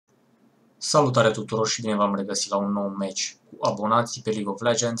Salutare tuturor și bine v-am regăsit la un nou match cu abonații pe League of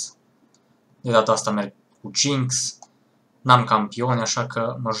Legends. De data asta merg cu Jinx. N-am campioni, așa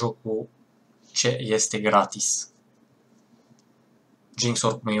că mă joc cu ce este gratis. Jinx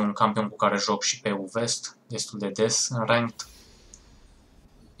oricum e un campion cu care joc și pe West, destul de des în ranked.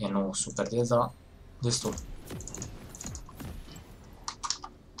 E nu super des, dar destul.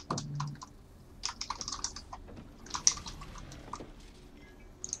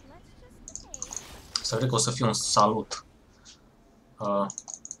 Să cred că o să fie un salut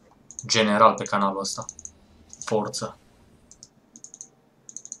general pe canalul ăsta. Forță.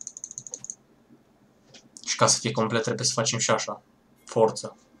 Și ca să fie complet trebuie să facem și așa.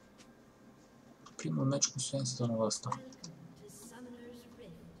 Forță. Primul match cu Kingstonul ăsta.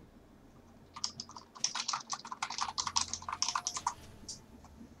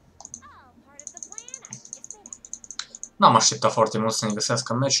 N-am așteptat foarte mult să ne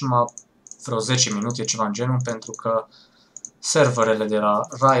găsească match, numai vreo 10 minute, ceva în genul, pentru că serverele de la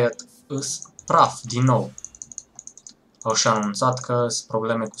Riot îs praf din nou. Au și anunțat că sunt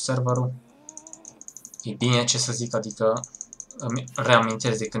probleme cu serverul. E bine, ce să zic, adică îmi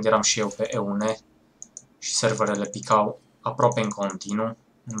reamintesc de când eram și eu pe EUNE și serverele picau aproape în continuu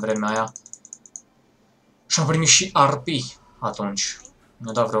în vremea aia. Și am primit și RP atunci.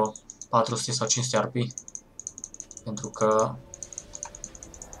 Mi-a dat vreo 400 sau 500 RP. Pentru că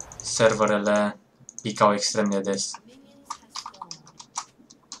serverele picau extrem de des.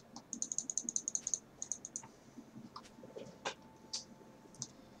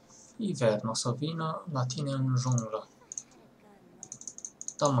 Ivern o să vină la tine în junglă.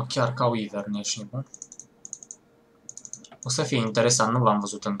 Da, mă, chiar ca Ivern, ești nebun. O să fie interesant, nu l-am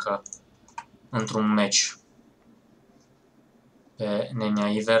văzut încă într-un match pe Nenia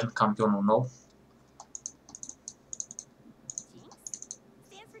Ivern, campionul nou.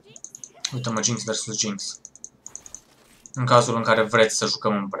 Uite-mă, Jinx vs Jinx. În cazul în care vreți să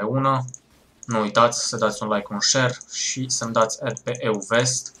jucăm împreună, nu uitați să dați un like, un share și să-mi dați add pe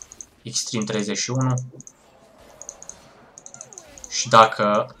EUVest Extreme31. Și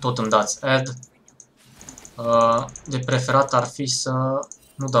dacă tot îmi dați add, de preferat ar fi să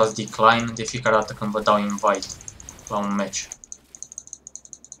nu dați decline de fiecare dată când vă dau invite la un match.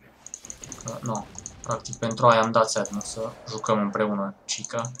 Nu, practic pentru aia am dat add, nu să jucăm împreună,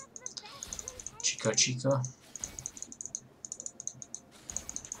 cica. Cica.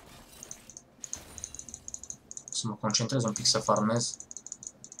 Să mă concentrez un pic să farmez.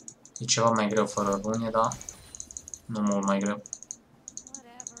 E ceva mai greu fără rune, dar nu mult mai greu.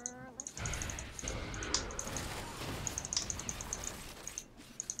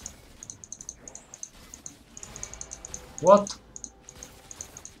 What?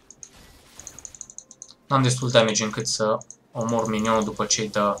 N-am destul damage încât să omor minionul după ce îi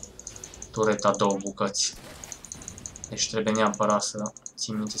dă tureta două bucăți. Deci trebuie neapărat să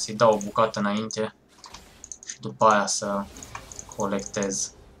țin minte să-i dau o bucată înainte și după aia să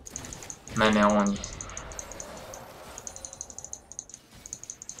colectez meneonii.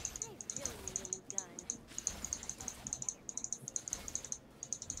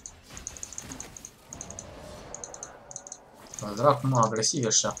 Bă, dracu, mă, agresiv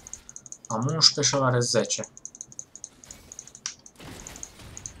ăștia. Am 11 și ăla are 10.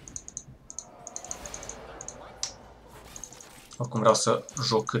 Oricum vreau să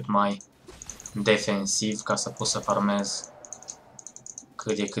joc cât mai defensiv ca să pot să farmez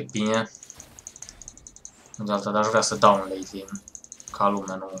cât de cât bine. De alta, dar aș vrea să dau un late game ca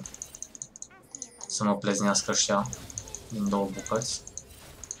lumea, nu să mă pleznească ăștia din două bucăți.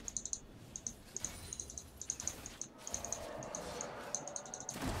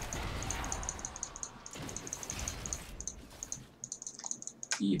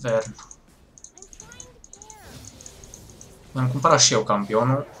 Ivern. Mi-am cumpărat și eu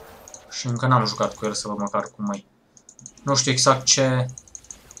campionul și încă n-am jucat cu el să văd măcar cum e. Nu știu exact ce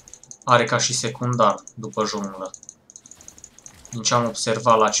are ca și secundar după junglă. Din ce am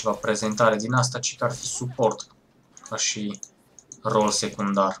observat la ceva prezentare din asta, ci că ar fi suport ca și rol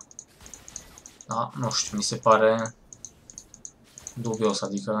secundar. Da, nu știu, mi se pare dubios,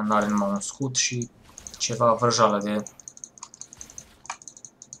 adică n-are numai un scut și ceva vrăjală de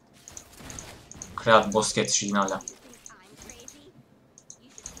creat boscheți și din alea.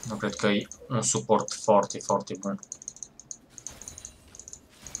 Nu cred că e un suport foarte, foarte bun.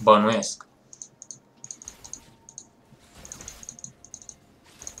 Bănuiesc.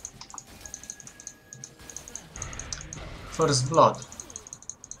 First Blood.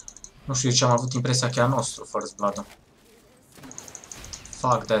 Nu știu de ce am avut impresia că e a nostru First Blood.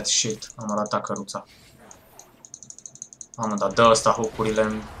 Fuck that shit. Am arătat căruța. Mamă, dar dă ăsta hook-urile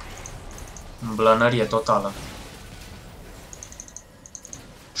în În blănărie totală.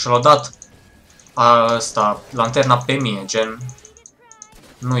 Și l-a dat asta, lanterna pe mine, gen.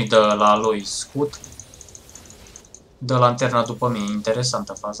 Nu-i dă la lui scut. Dă lanterna după mine.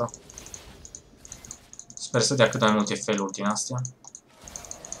 Interesantă faza. Sper să dea cât mai multe feluri din astea.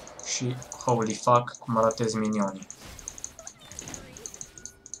 Și holy fuck, cum ratez minionii.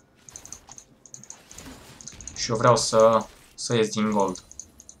 Și eu vreau să ies din gold.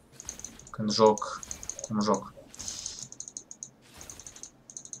 Când joc, cum joc.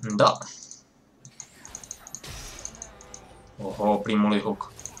 Da. Oho, primul lui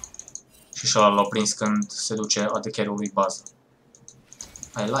hook. Și ăla l-a prins când se duce AD-carry-ul lui bază.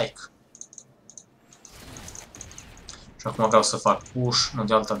 I like. Și acum vreau să fac push, nu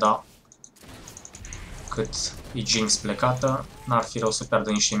de alta, da. Cât e Jinx plecată, n-ar fi rău să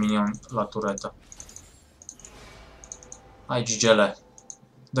pierdă niște minioni la turetă. Hai, Gigele.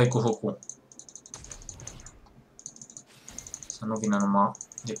 Dă-i cu hook-ul. Să nu vină numai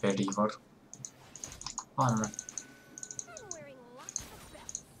de pe river. Hai, mă.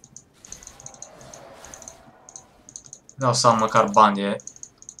 Vreau să am măcar bani de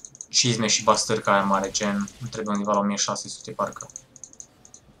cizme și bastârca aia mare, gen. Nu trebuie undeva la 1600, parcă.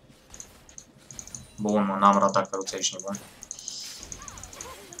 Bun, mă, n-am ratat căruța, ești nebun.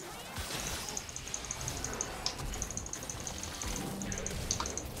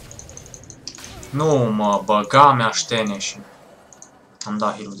 Nu, mă, băga mea ștene și... Am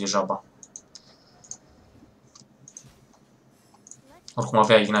dat heal-ul degeaba. Oricum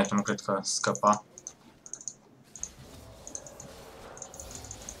avea Ignite, nu cred că scăpa.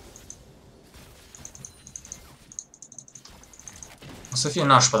 O să fie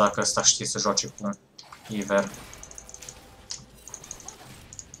nașpa dacă ăsta știe să joace cu Iver.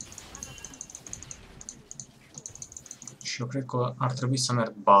 Și eu cred că ar trebui să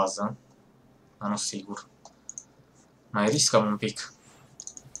merg bază. Dar nu sigur. Mai riscăm un pic.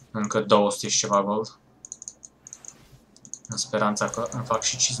 Încă 200 și ceva gold. În speranța că îmi fac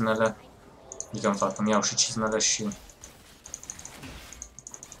și cizmele. Adică îmi iau și cizmele și...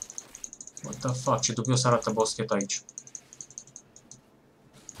 What the fuck, ce dubios arată boschetul aici.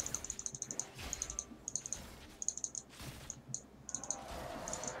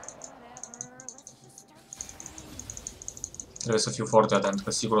 Trebuie să fiu foarte atent,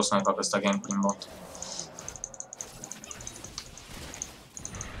 că sigur o să mai fac ăsta gank prin bot.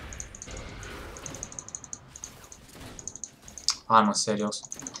 Hai, mă, serios.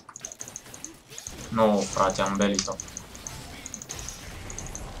 Nu, frate, am belit-o.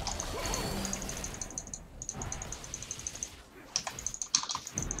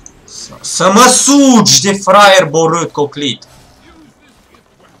 Să mă sugi de fraier borât, coclit!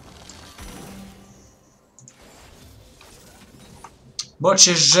 Bă,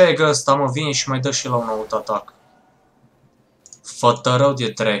 ce jeg ăsta, mă, vine și mai dă și la un auto-atac. Fătărău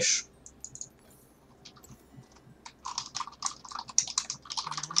de trash.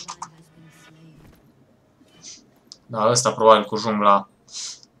 Da, ăsta probabil cu jungla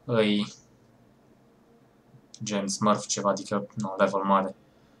îi... gen smurf ceva, adică, nu, level mare.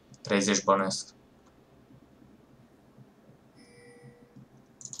 30 bănesc.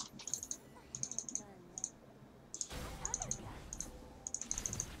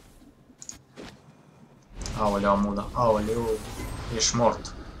 Aoleu, amuda, aoleu, ești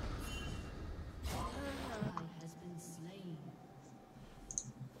mort.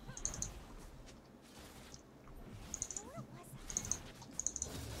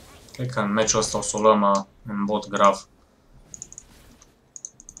 Cred că în meciul ăsta o să o luăm în bot grav.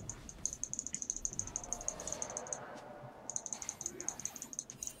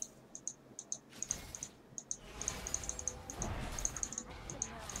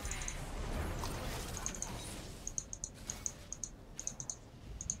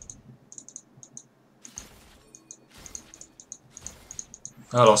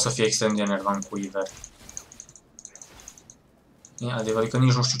 Ăla o să fie extrem de enervant cu Iver. E adevărat că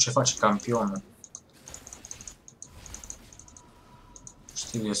nici nu știu ce face campionul.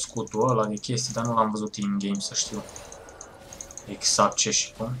 Știu de scutul ăla, de chestii, dar nu l-am văzut in-game să știu exact ce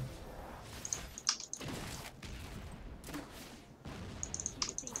și cum.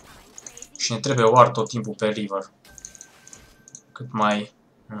 Și ne trebuie ward tot timpul pe river. Cât mai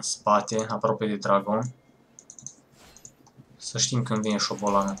în spate, aproape de dragon. Să știm când vine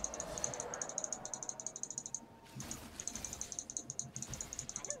șobolanul.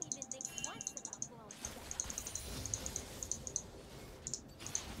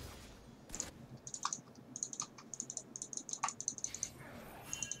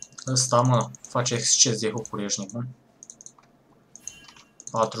 Ăsta, mă, face exces de hook-uri, ești nebun.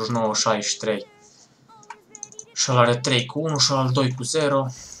 49-63. Și ăla are 3 cu 1 și ăla 2 cu 0.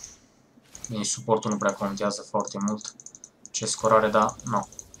 Bine, suportul nu prea contează foarte mult. Ce scorare, da, nu.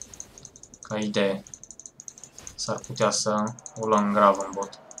 Ca idee. S-ar putea să o luăm grav în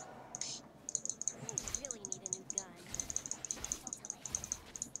bot.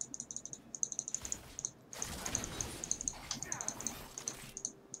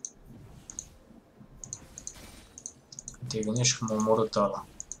 Te gândești că m-a omorât ăla,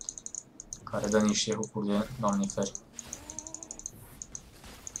 care dă niște hook-uri de doamne feri.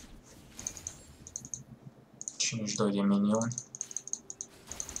 52 de minioni.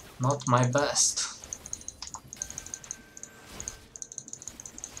 Not my best.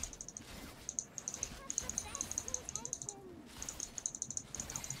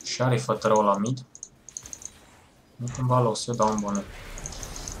 Și are fătărău la mid. Nu cumva l-o să eu dau un bonnet.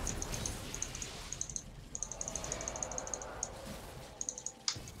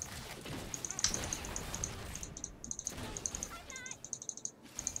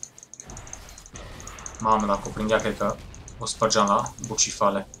 Mamă, dacă o prindea, cred că o spărgeam la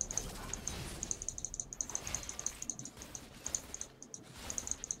bucifale.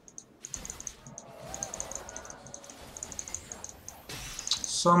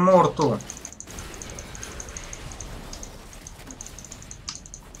 Să mor tu!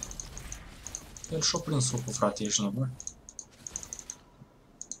 El și-o prins sucul, frate, ești nebun?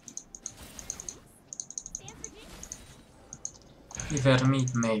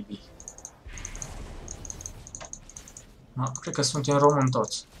 Ivermit, maybe. Ma, cred că suntem români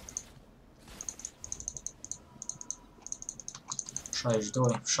toți.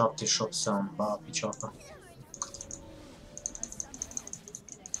 62, 78 să-mi ba picioacă.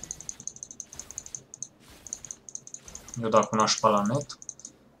 Eu dacă n-aș pa la net,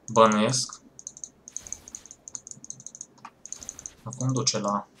 bănuiesc. Acum duce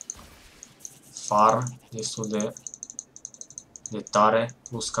la farm, destul de tare,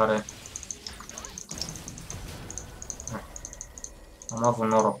 plus care am avut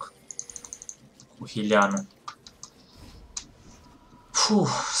noroc cu Hilianu.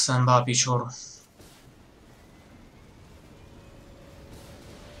 Să-mi ba piciorul.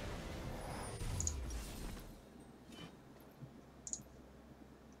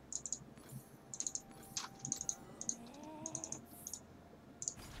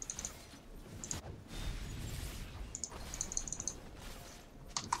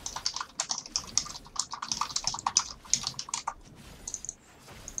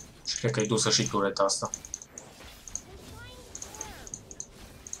 Cred că-i dusă și tureta asta.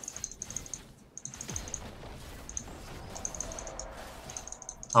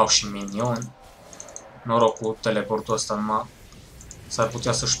 Au și minion. Noroc cu teleportul ăsta, numai s-ar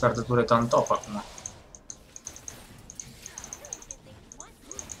putea să-și pierdă tureta în top acum.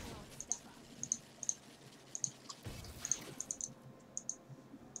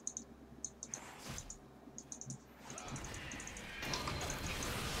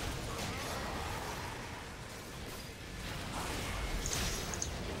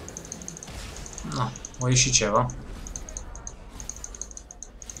 Na, o ieși ceva.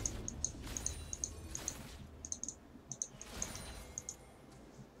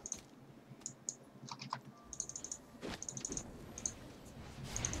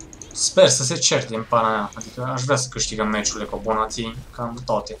 Sper să se certe în pana mea, adică aș vrea să câștigăm meciurile cu Abonatii, cam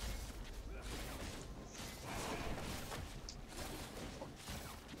toate.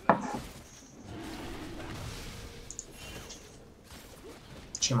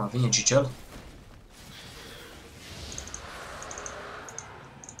 Ce mă vine Gigel?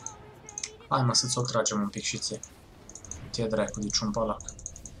 Hai mă să-ți o tragem un pic și ție. Ție dracu de ciumpalac.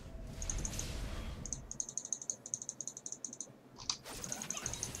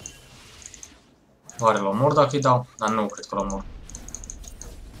 Oare l-omor dacă îi dau? Dar nu cred că l-omor.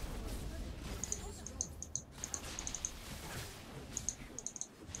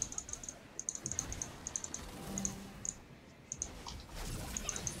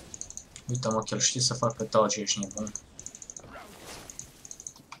 Uite-mă că el știe să facă dodge, ești nebun.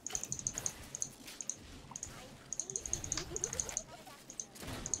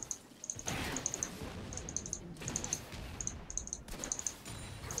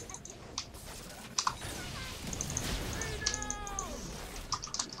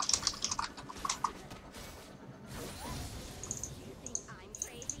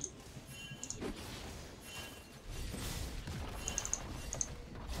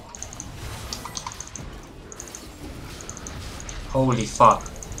 Holy fuck.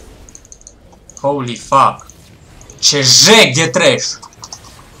 Holy fuck. Ce jeg de trash.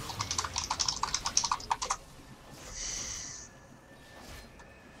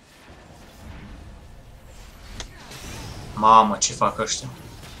 Mamă, ce fac ăștia?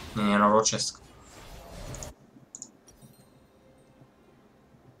 Ne nenorocesc.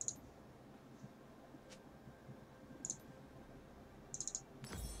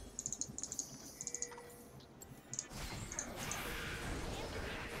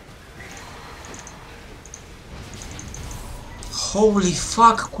 Holy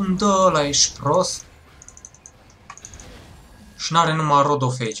fuck, cum dă ăla, ești prost? Și n-are numai Rod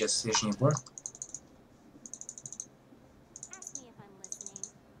of Ages, ești nebun?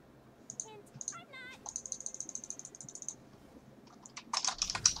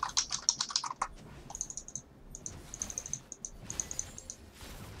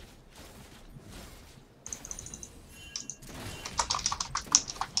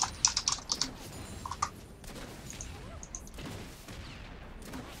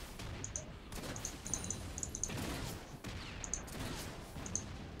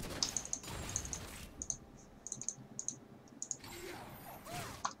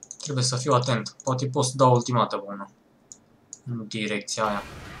 Trebuie să fiu atent. Poate pot să dau ultimată bună. În direcția aia.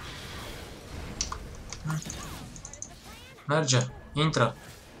 Merge. Intră.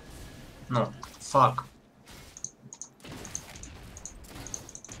 Nu. Fac.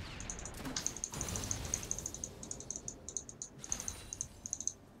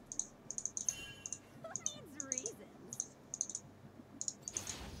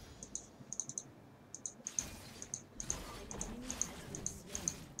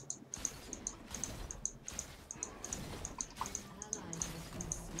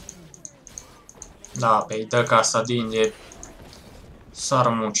 Da, pe-i dă casa din de sară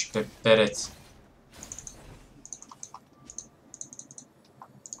muci pe pereți.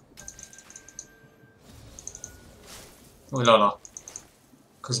 Ui la la.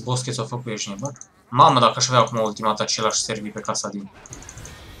 Câți boscheți au făcut, ești nebun? Mamă, dacă aș avea acum ultimata același servi pe casa din.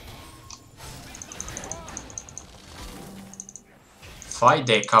 Fai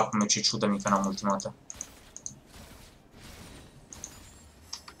de cap, mă, ce ciudă mică n-am ultimata.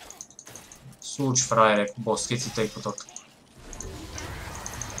 Sugi, fraiere, cu boscheții tăi cu tot.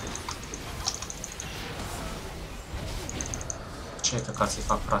 Ce căcați-i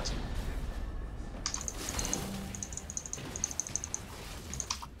fac, frate?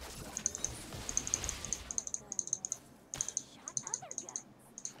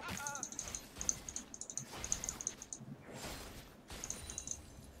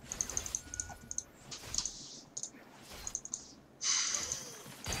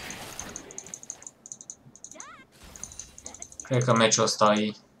 Cred că meciul ăsta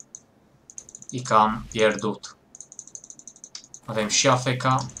e cam pierdut. Avem și AFK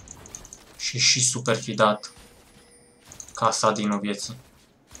și super fidat casa din vieții.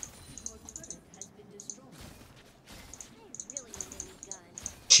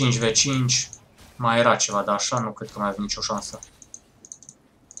 5v5 mai era ceva, dar așa nu cred că mai avem nicio șansă.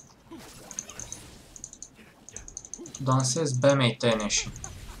 Dansez bemei teneși.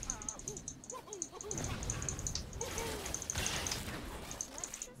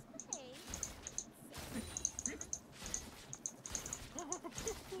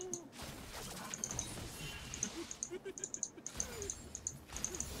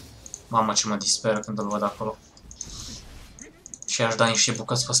 Mamă, ce mă disperă când îl văd acolo. Și aș da niște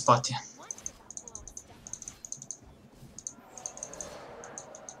bucăți pe spate.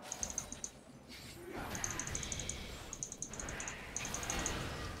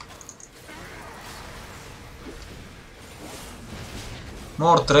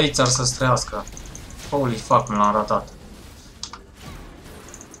 Mor trăiți ar să-ți trăiască. Holy fuck, nu l-am ratat.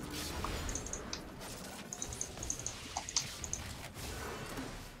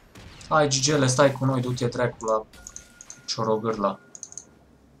 Hai, Gigele, stai cu noi, du-te dracu la ciorogârla.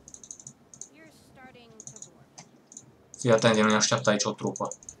 Fii atent, nu ne așteaptă aici o trupă.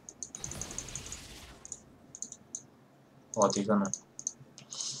 Poate că nu.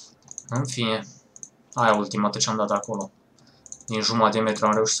 În fine. Aia ultimată ce-am dat acolo. Din jumătate de metru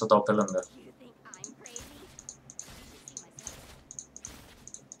am reușit să o dau pe lângă.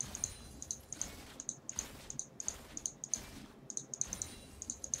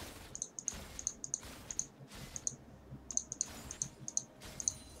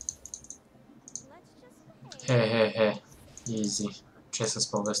 He. Easy. Ce să-ți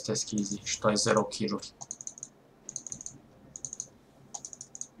povestesc easy? Și tu ai 0 kill-uri.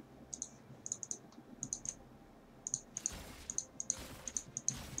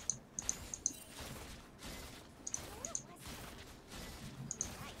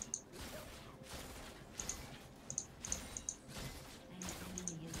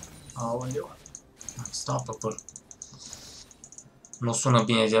 Aoleu. Unstoppable. Nu sună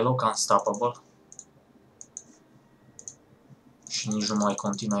bine deloc, Unstoppable. Și nici nu mai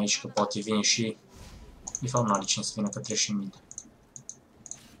continui aici, că poate vine și... De fapt, nu are cine să vină către și mid.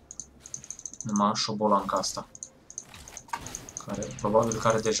 Numai șobolanca asta. Care, probabil că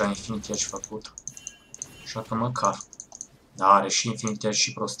are deja Infinity Edge făcut. Așa că măcar. Da, are și Infinity Edge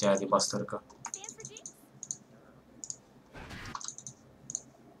și prostia aia de bastărcă.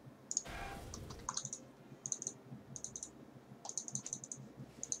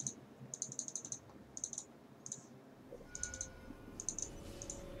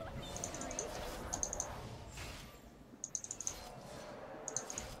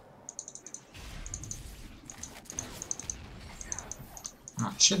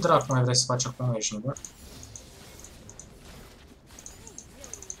 Ce dracu mai vrei să faci acum, ești nebun?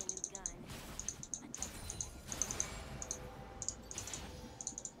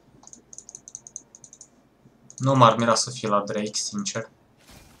 Nu m-ar mira să fie la Drake, sincer.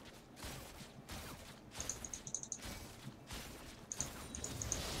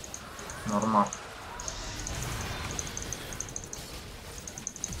 Normal.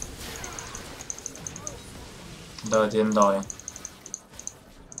 Da, din daie.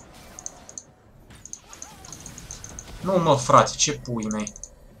 Nu mă, frate, ce pui mei?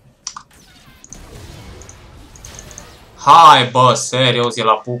 Hai, bă, serios, el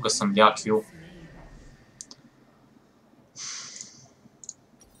apucă să-mi dea Q.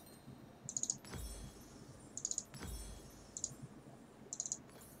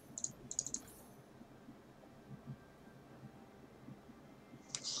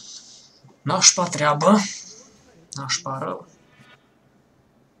 Nașpa treabă. Nașpa rău.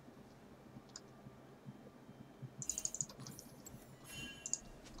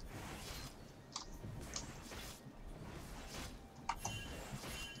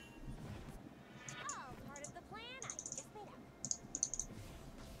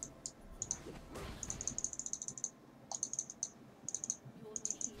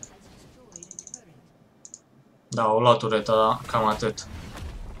 Da, o luat tureta, cam atât.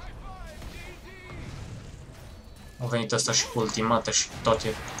 A venit ăsta și cu ultimată și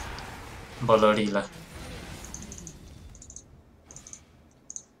toate bălările.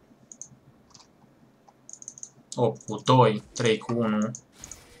 Opt cu 2, 3 cu 1.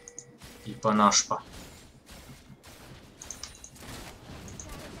 E pe nașpa.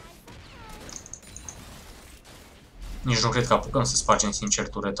 Nici nu cred că apucăm să spargem sincer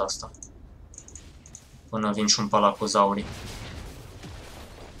tureta asta. Până vin și un palacozaurii.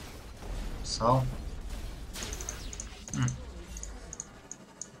 Sau?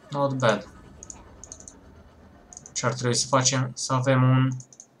 Not bad. Ce ar trebui să facem? Să avem un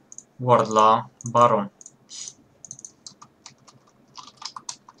ward la baron.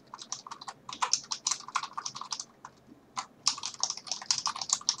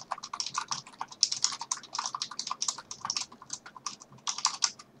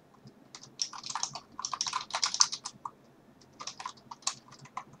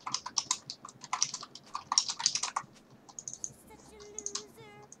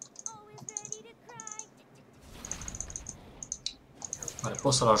 Oare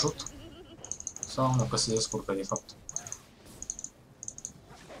pot să-l ajut? Sau nu, că se descurcă de fapt.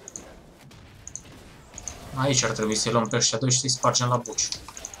 Aici ar trebui să-i luăm pe ăștia doi și să-i spargem la buci.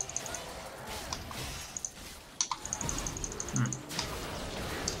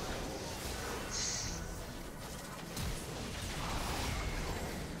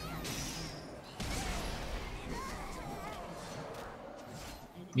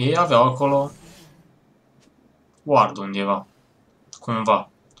 Ei aveau acolo ward undeva. Cumva.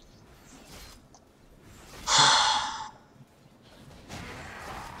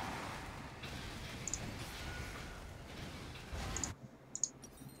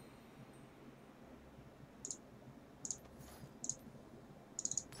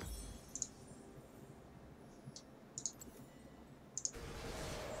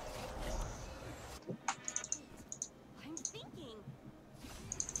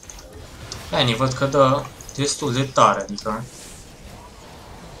 Penny văd că dă destul de tare, adică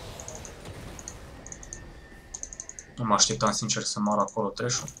nu mă așteptam sincer să moară acolo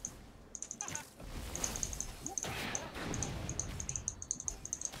trash-ul.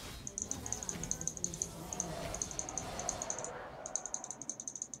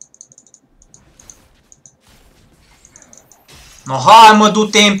 No, hai mă,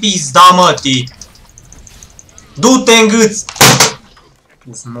 du-te în pizda, mătii! Du-te în gâț!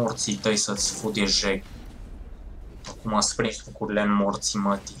 Uf, morții tăi să-ți fude jeg. Acum ați prins cucurile în morții,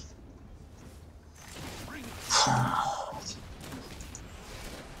 mătii.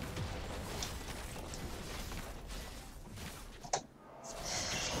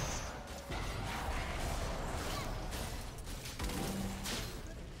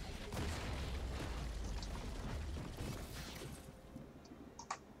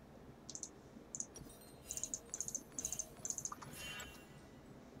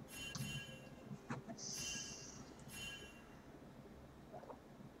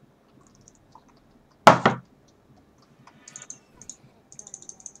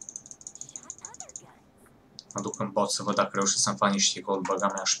 Mă duc în bot să văd dacă reușesc să-mi fac niște gol. Băga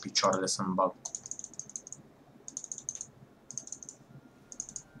mea și picioarele să-mi bag.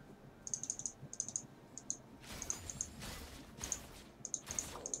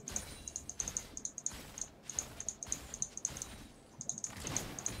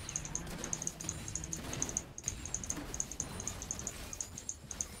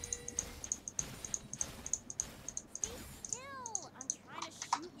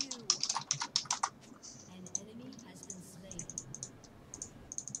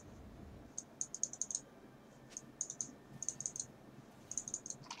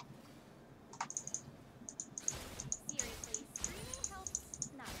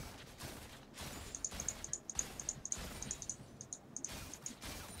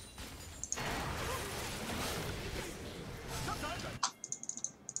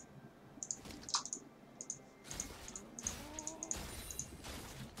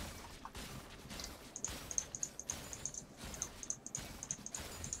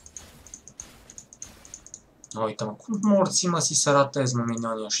 Uite-mă, cum morții mă si să ratez, mă,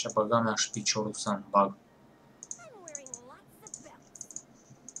 minionii ăștia, băga mea și piciorul să-mi bag.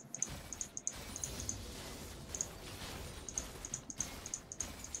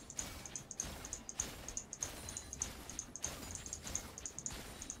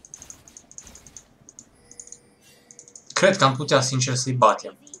 Cred că am putea, sincer, să-i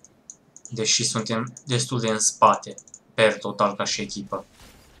batem. Deși suntem destul de în spate, per total, ca și echipă.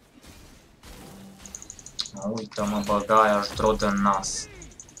 Uită-mă, băgai, aș drodă în nas.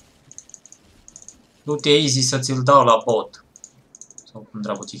 Du-te easy să ți-l dau la bot. Sau cum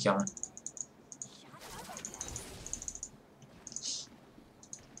dracu te cheamă.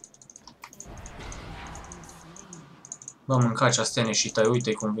 Bă, mâncaci astene și tăi,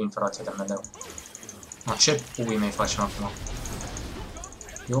 uite cum vin fratele meu. Ma, ce pui mei facem acum?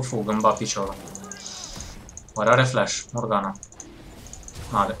 Eu fug, îmi bat piciorul. Oare are flash? Morgana.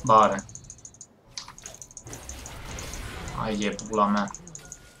 Are, ba are. Hai e pula mea.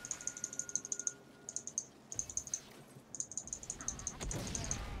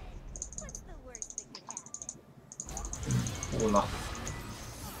 Pula.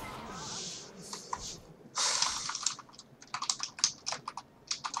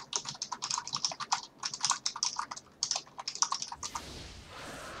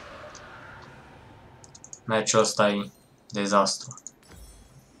 Meciul ăsta e dezastru.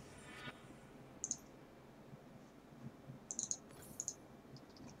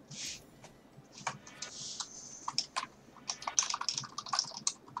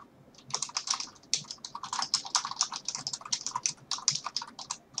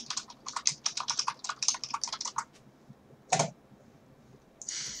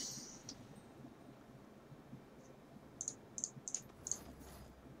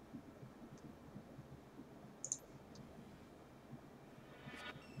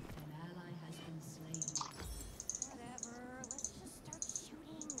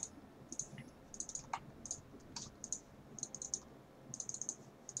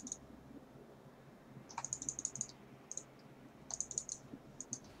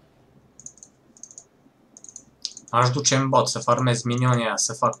 Aș duce în bot să farmez minionii aia,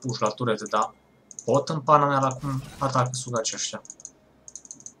 să fac push la turete, dar pot în pana mea la cum atacă sugaci ăștia.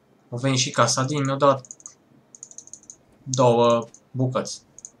 Au venit și Casadin, mi-au dat 2 bucăți.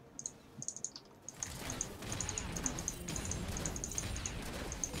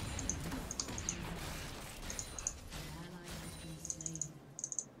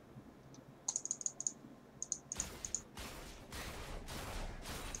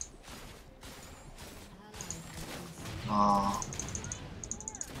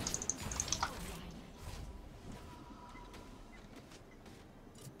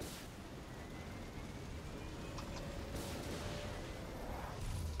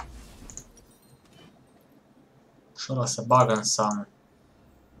 Și ăla se bagă în seamă.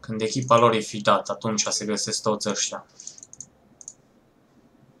 Când echipa lor e fidat, atunci se găsesc toți ăștia.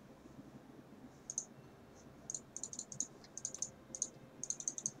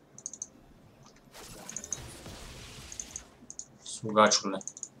 Sugaciule.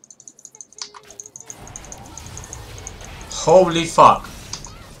 Holy fuck.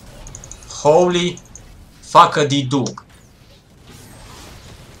 Holy fuck-a-di-do.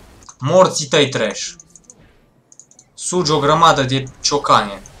 Morții tăi trash. Sugi o grămadă de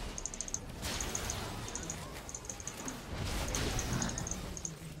ciocane.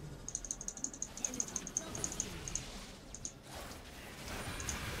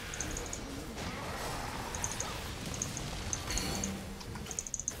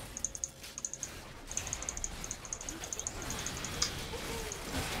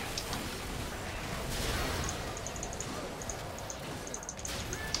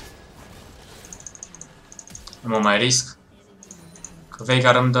 Nu mă mai risc. Că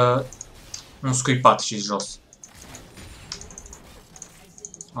Veigar îmi dă un scuipat și jos.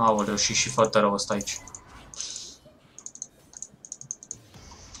 Aoleu, și fătă rău ăsta aici.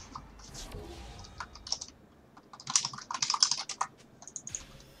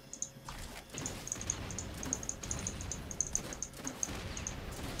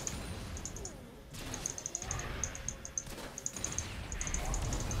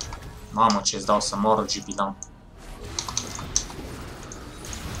 Mamă, ce-ți dau să mor, gibilam.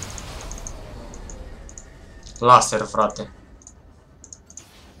 Laser, frate.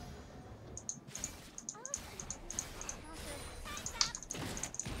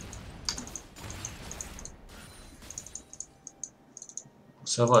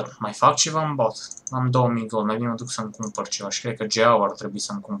 Să văd, mai fac ceva în bot. Am 2000 gold, mai bine mă duc să-mi cumpăr ceva și cred că GEAU ar trebui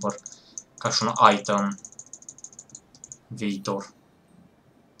să-mi cumpăr ca și un item viitor.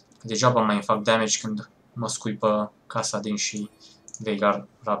 Degeaba mai fac damage când mă scuipă casa din și Veigar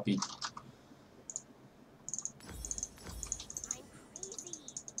rapid.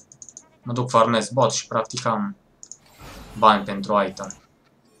 Mă duc farmez bot și practic am bani pentru item.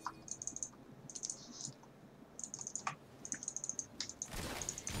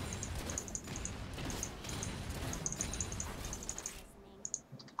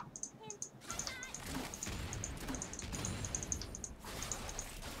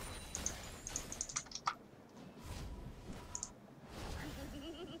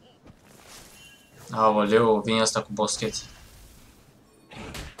 Aoleu, vine asta cu boscheți.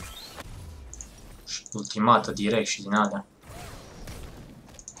 Și ultimată direct și din alea.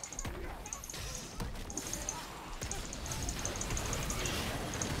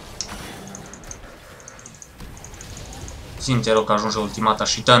 Țin, te rog că ajunge ultimata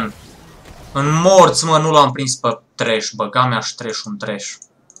și dă în morți, mă, nu l-am prins pe trash, băga mea-și trash un trash.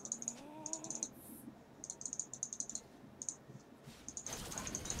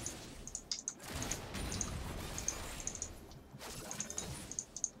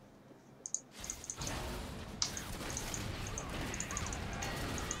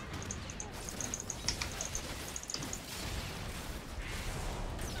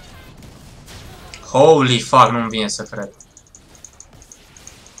 Holy fuck, nu-mi vine să cred.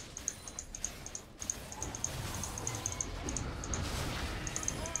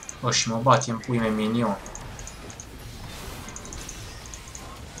 Bă, și mă bat în pui mei minion.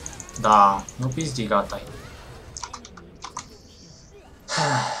 Da, nu pizdi, gata-i.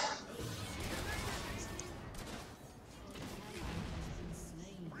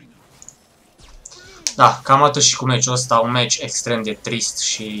 Da, cam atât și cu meciul ăsta, un meci extrem de trist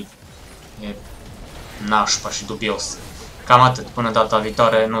și e nașpa și dubios. Cam atât, până data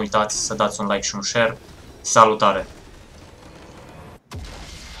viitoare, nu uitați să dați un like și un share. Salutare!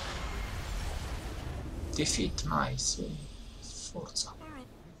 Defeat, nice, forța.